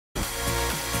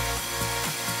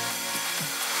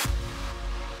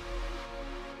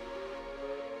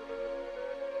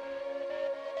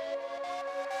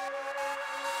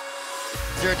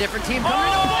there a different team coming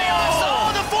into playoffs?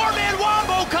 Oh, the four-man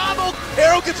wombo combo!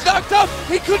 Arrow gets knocked up.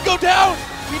 He could go down.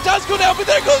 He does go down, but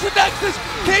there goes the Nexus.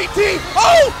 KT.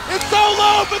 Oh, it's so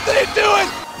low, but they do it.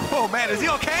 Oh man, is he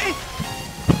okay?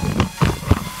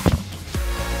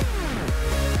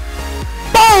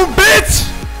 Boom, bitch!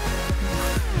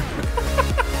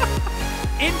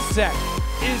 Insect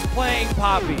is playing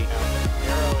Poppy.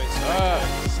 Arrow is trying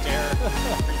to stare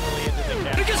creepily into the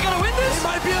camera. They're just gonna win this? They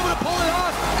might be able to pull it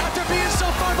off after being so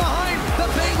far behind. The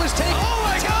bait was taken. Oh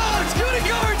my God!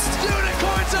 Unicorns!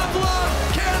 Unicorns of love.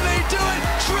 Can they do it?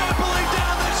 Trampling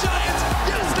down the Giants.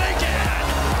 Yes, they can.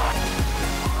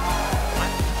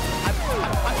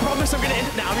 I promise I'm gonna end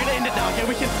it now. I'm gonna end it now. Okay,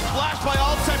 we can Flash by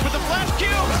Alltech with the flash cube.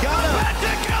 Got him.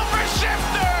 Pentakill for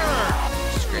Shifter.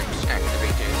 Scripts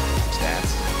activated.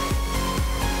 Stats.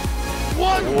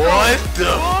 What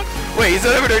the? Wait, he's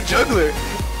not even our juggler.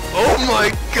 Oh my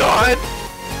god.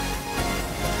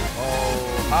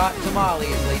 Oh, hot tamales,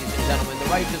 ladies and gentlemen. The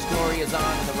righteous glory is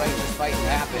on and the righteous fight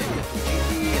happened.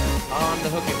 GP on the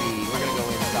hookabee. We're gonna go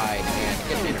inside and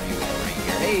get an interview with him right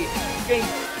here. Hey,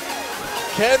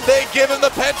 Can they give him the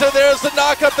penta? There's the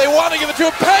knockup. They want to give it to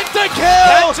him.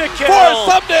 Pentakill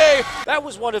for someday. That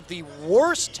was one of the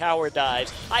worst tower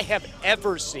dives I have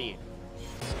ever seen.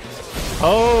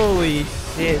 Holy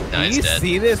shit. No, Do you dead.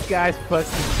 see this guy's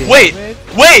fucking damage?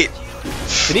 Wait!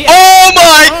 Oh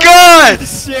my god!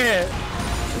 Shit.